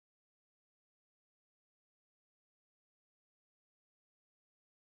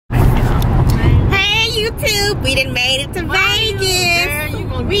done made it to Vegas.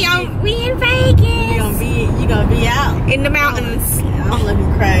 Girl, we in Vegas. You gonna be out in the mountains. I'm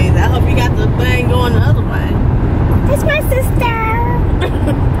looking crazy. I hope you got the thing going the other way. That's my sister.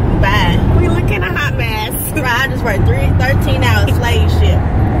 Bye. We looking a hot mess. Right, I just worked 13-hour slave ship.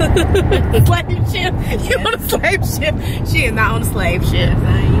 Slave ship? You on a slave ship? She is not on a slave ship.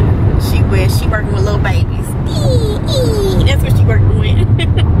 Yes, she wish. She working with little babies. That's what she working with.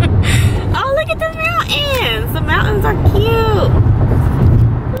 Oh, look at the mountains. The mountains are cute.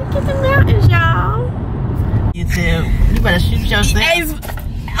 Look at the mountains, y'all. You too. You better shoot yourself.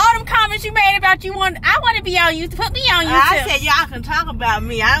 All them comments you made about I want to be on YouTube. Put me on YouTube. I said y'all can talk about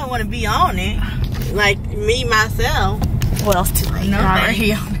me. I don't want to be on it. Like me myself. What else too late? No,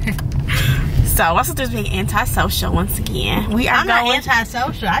 already on it. So what's with this being antisocial once again? I'm not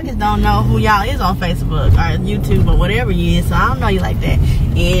antisocial. I just don't know who y'all is on Facebook or YouTube or whatever you is. So I don't know you like that.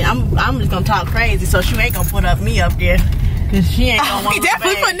 And I'm just gonna talk crazy. So she ain't gonna put me up there. Cause she ain't gonna want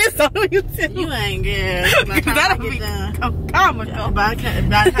definitely putting this on YouTube. You ain't good. That'll be comical. By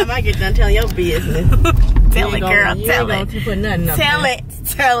the time I get done telling your business. Tell it, girl. Tell it. Put nothing up tell there. it.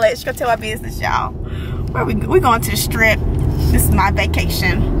 Tell it. She gonna tell our business, y'all. Where we going to the strip. This is my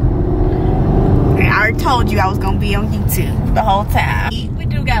vacation. And I already told you I was gonna be on YouTube the whole time. We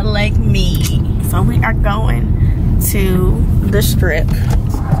do got Lake Mead. So we are going to the strip.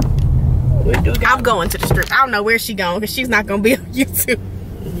 I'm going to the strip. I don't know where she going because she's not gonna be on YouTube.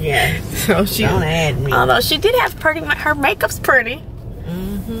 Yeah. So she don't add me. Although she did have her makeup's pretty.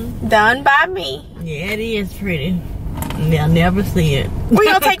 Done by me. Yeah, it is pretty. They'll never see it. We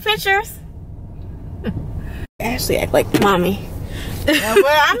gonna take pictures? Ashley act like mommy. Yeah, well,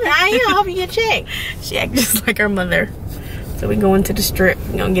 I am hoping you check. She act just like her mother. So we going to the strip.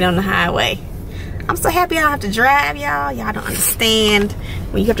 We gonna get on the highway. I'm so happy I don't have to drive, y'all. Y'all don't understand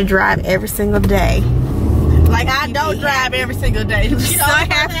when you have to drive every single day. Like I don't drive every single day. She's so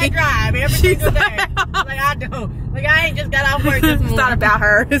happy I drive every single day. Like I don't. Like I ain't just got off work this morning. It's not about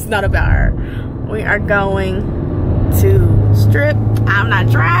her. It's not about her. We are going to strip. I'm not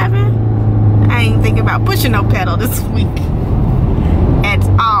driving. I ain't thinking about pushing no pedal this week at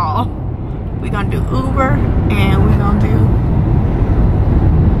all. We're gonna do Uber and we're gonna do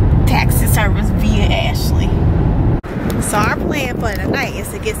taxi service via Ashley. So our plan for tonight is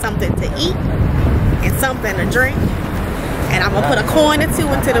to get something to eat and something to drink. And I'm gonna put a coin or two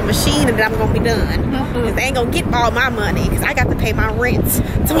into the machine and then I'm gonna be done. Cause they ain't gonna get all my money because I got to pay my rent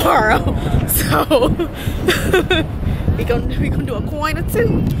tomorrow. So we gonna do a coin or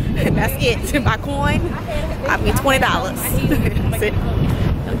two and that's it. My coin, I mean $20. That's it.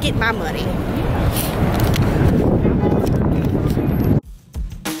 I'll get my money.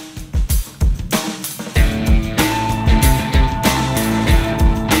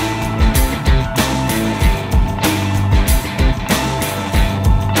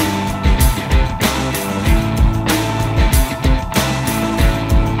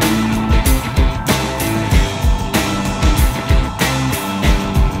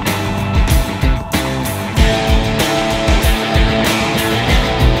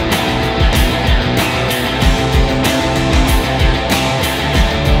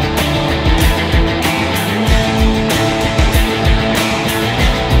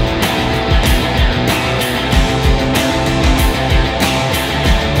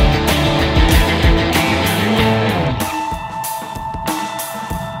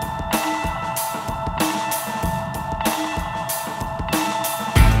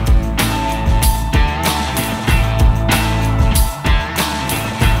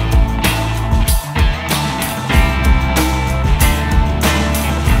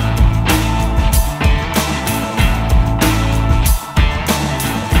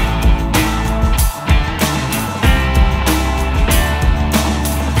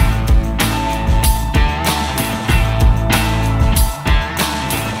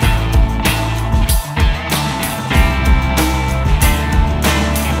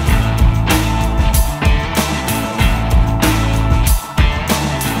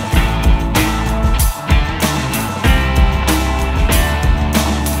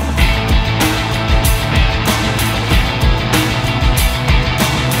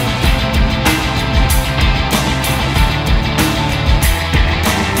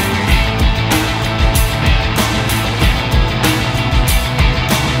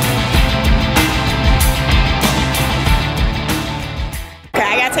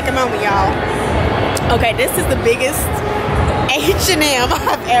 Okay, this is the biggest H&M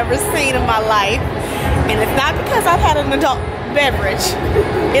I've ever seen in my life. And it's not because I've had an adult beverage.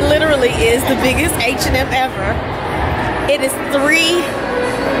 It literally is the biggest H&M ever. It is 3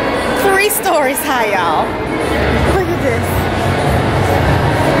 3 stories high, y'all. Look at this.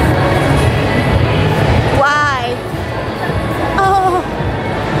 Why? Oh.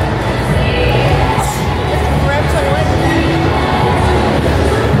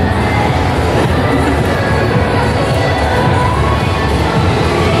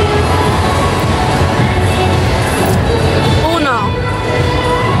 Uno.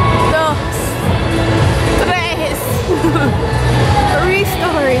 Dos. Tres. 3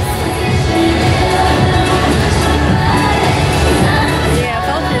 stories. Yeah,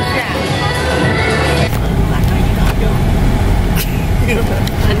 folks is shot.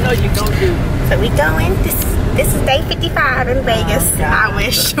 I know you gonna do. So we going. This is day 55 in Vegas. Oh, I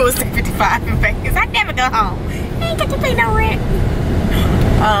wish it was day 55 in Vegas. I never go home. I ain't got to pay no rent.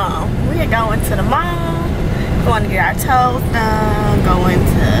 We are going to the mall. Going to get our toes done. Going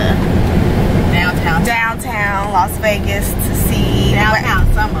to downtown Las Vegas to see Downtown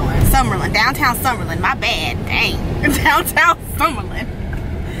Summerlin. Downtown Summerlin. My bad. Dang. Downtown Summerlin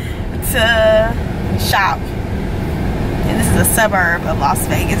to shop. And this is a suburb of Las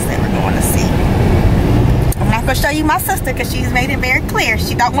Vegas that we're going to see. I'm not going to show you my sister because she's made it very clear.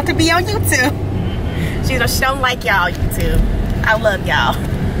 She don't want to be on YouTube. She don't like y'all YouTube. I love y'all.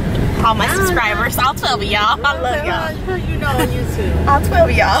 All my subscribers. All 12 of y'all. I love y'all. Who you know on YouTube? All 12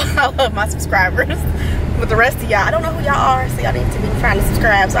 of y'all. I love my subscribers. But the rest of y'all, I don't know who y'all are. So y'all need to be trying to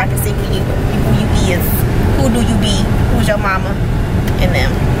subscribe so I can see who you is. Who do you be? Who's your mama? And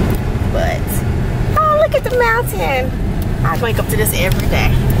them. But, oh, look at the mountain. I wake up to this every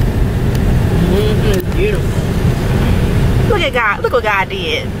day. It's beautiful. Look at God. Look what God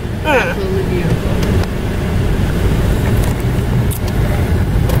did. Absolutely beautiful.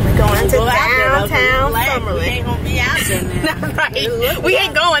 We're going to Go out there, downtown we Summerlin. ain't gonna be out there now. Right. We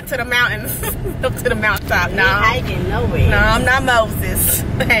ain't going to the mountains. Up to the mountaintop. We No. ain't hiking nowhere. No, I'm not Moses.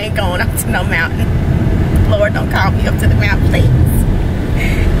 I ain't going up to no mountain. Lord, don't call me up to the mountain, please.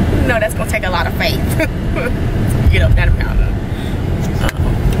 No, that's gonna take a lot of faith. Get up that mountain.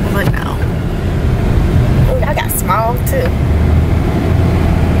 But no. Ooh, I got small too.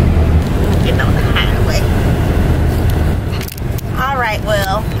 Getting on the highway. Alright,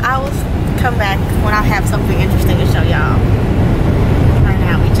 well, I will come back when I have something interesting to show y'all. Right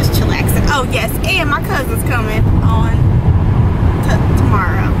now, we just chillaxing. Oh, yes, and my cousin's coming on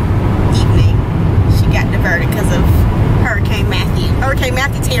tomorrow evening. She got diverted because of Hurricane Matthew. Hurricane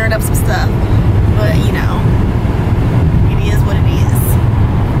Matthew tearing up some stuff. But, you know, it is what it is.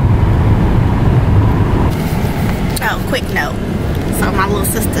 Oh, quick note. So my little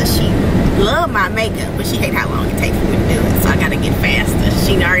sister, she loved my makeup, but she hates how long it takes for me to do it. So I gotta get faster.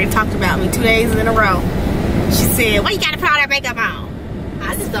 She already talked about me 2 days in a row. She said, "Why you gotta put all that makeup on?"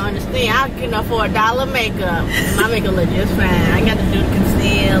 I just don't understand. I can afford $1 makeup. My makeup look just fine. I got to do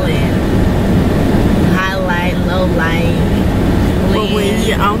conceal and highlight, low light. But when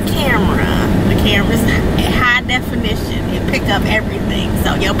you're on camera, the camera's at high definition. It pick up everything.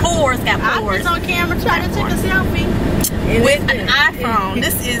 So your pores got I pores. was on camera trying to take a selfie. With an iPhone.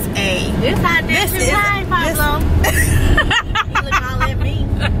 This is a... This high definition line, Pablo. You look all at me.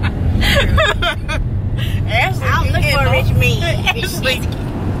 Ashley, I don't look for a rich man. Ashley.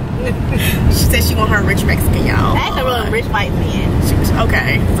 She said she want her rich Mexican, y'all. That's a real rich white man.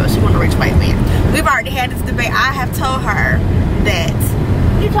 Okay, so she want a rich white man. We've already had this debate. I have told her that...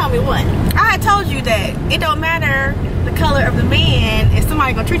 You told me what? I had told you that it don't matter the color of the man. If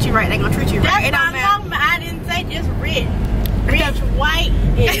somebody gonna treat you right, they gonna treat you right. That's It what don't I'm matter. talking about. I didn't say just rich. Rich, white,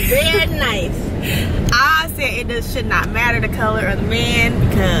 and very nice. I said it should not matter the color of the man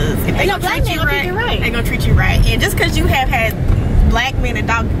because if they gonna treat you right, they gonna treat you right. And just because you have had black men that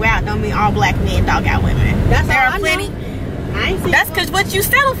dog you out, don't mean all black men dog out women. That's there all are plenty. I ain't seen That's because what you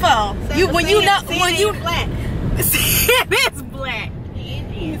settle for. You when you know when you black. it is black.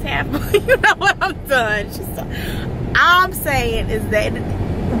 He's half. You know what? I'm done. I'm saying is that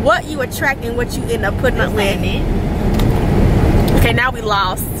what you attract and what you end up putting up with. Okay, now we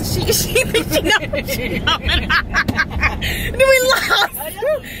lost. She thinks she knows what she doing. We lost.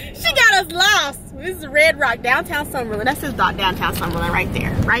 She got us lost. This is Red Rock, downtown Summerlin. That's his downtown Summerlin right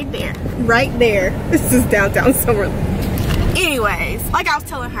there. Right there. Right there. This is downtown Summerlin. Anyways, like I was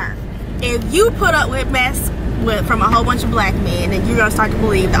telling her, if you put up with mess from a whole bunch of black men, and you're gonna start to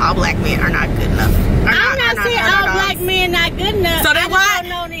believe that all black men are not good enough. I'm not saying all black men not good enough. So then why? I don't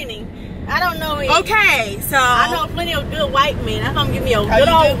know any. I don't know any. Okay, so I know plenty of good white men. That's gonna give me a good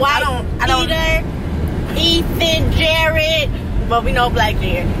old white Peter, Ethan, Jared. But we know black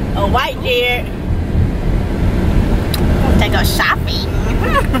Jared. A white Jared. They go shopping.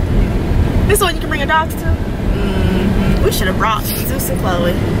 This is what you can bring your dogs to. We should have brought Zeus and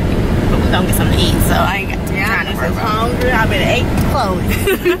Chloe. but we're gonna get something to eat, so I ain't got time to worry about hungry. I better eat clothes.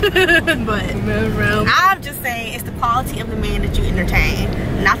 But I'm just saying it's the quality of the man that you entertain,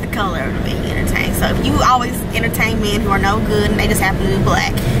 not the color of the man you entertain. So if you always entertain men who are no good and they just happen to be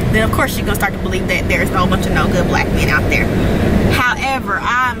black, then of course you're gonna start to believe that there's a whole bunch of no good black men out there. However,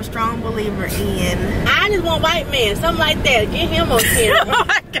 I'm a strong believer in I just want white men, something like that. Get him on camera. Oh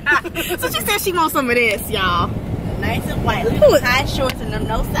my god. So she said she wants some of this, y'all. Nice and white. Look at high shorts and them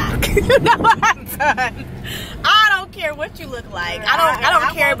no socks. You know what I'm done. I don't care what you look like. I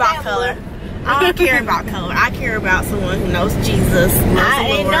don't care about color. I don't care about color. I care about someone who knows Jesus. I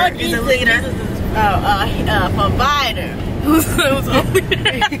ain't know Jesus is a leader. Provider. Who's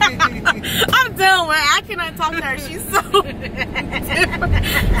I'm done with her. I cannot talk to her. She's so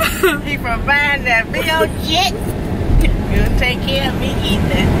He providing that real jet. Gonna take care of me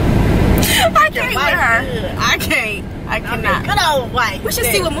either. I can't with her. Good. I can't. I cannot. Good old white. We should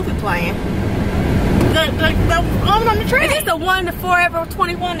see what movie playing. The woman on the train. Is this the one, the Forever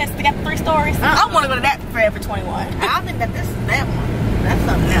 21 that's got 3 stories? I want to go to that Forever 21. I think that this is that one. That's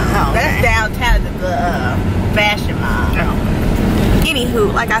something else. Oh, that's okay. downtown at the fashion mall. No.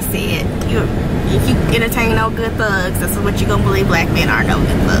 Anywho, like I said, if you entertain no good thugs, that's what you're gonna believe black men are no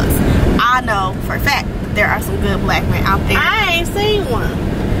good thugs. I know for a fact that there are some good black men out there. I ain't seen one.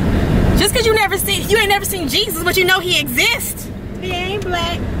 Just because you ain't never seen Jesus, but you know he exists. He ain't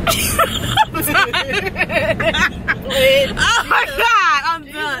black. Oh my god, I'm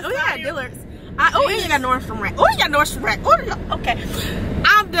done. Oh, he got Dillard's. He got Nordstrom Rack. Oh, he got Nordstrom Rack. Okay,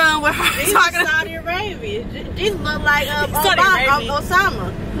 I'm done with her talking. Saudi Arabia. Jesus look like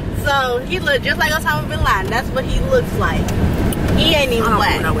Osama. So he look just like Osama bin Laden. That's what he looks like. He ain't even black.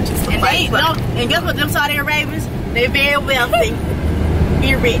 I don't know what Jesus looks like. And guess what? Them Saudi Arabians, they very wealthy.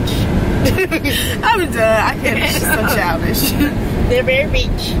 He rich. I'm done. I can't. She's so childish. They're very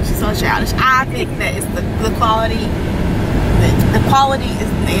rich. She's so childish. I think that it's the quality. The quality is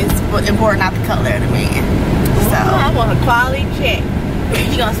important, not the color of the man. So I want a quality check.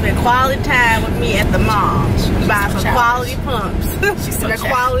 You gonna spend quality time with me at the mall. Buy some quality pumps. She's so a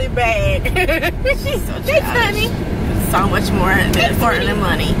quality bag. She's so childish. So much more important than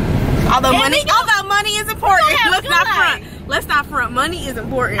money. Although money is important. Let's not front. Money is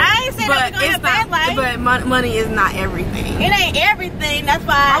important. I ain't saying that we're gonna have bad life. But money is not everything. It ain't everything. That's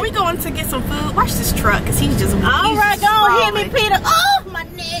why. Are we going to get some food? Watch this truck, cause he's just. All right, go hit me, Peter. Oh, my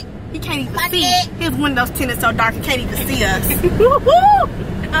neck. He can't even see. His windows tinted so dark he can't even see us.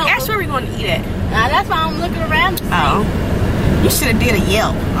 Ask where we going to eat at. That's why I'm looking around. Oh, you should have did a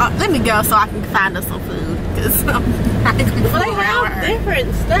Yelp. Let me go so I can find us some food. Cause I'm not gonna go they have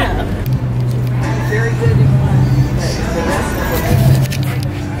different stuff. Very good.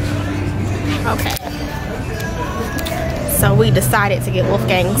 Okay. So we decided to get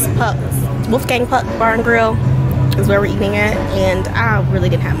Wolfgang Puck Bar and Grill is where we're eating at, and I really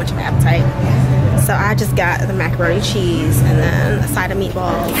didn't have much of an appetite. So I just got the macaroni cheese and then a side of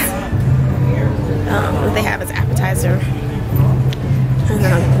meatballs. They have as appetizer. And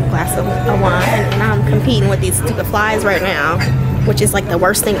then a glass of wine. And I'm competing with these stupid flies right now, which is like the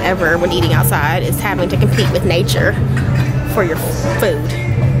worst thing ever when eating outside, is having to compete with nature for your food.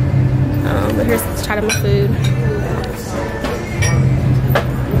 But here's a try to my food.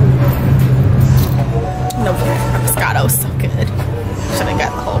 No, Moscato is so good. Should have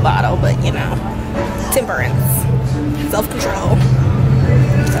got the whole bottle, but you know, temperance, self-control.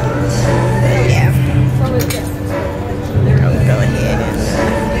 Yeah. I'll go ahead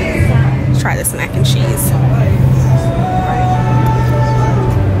and try this mac and cheese.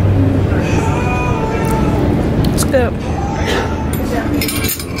 It's good.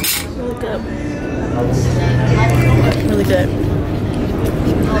 Really good. Really good.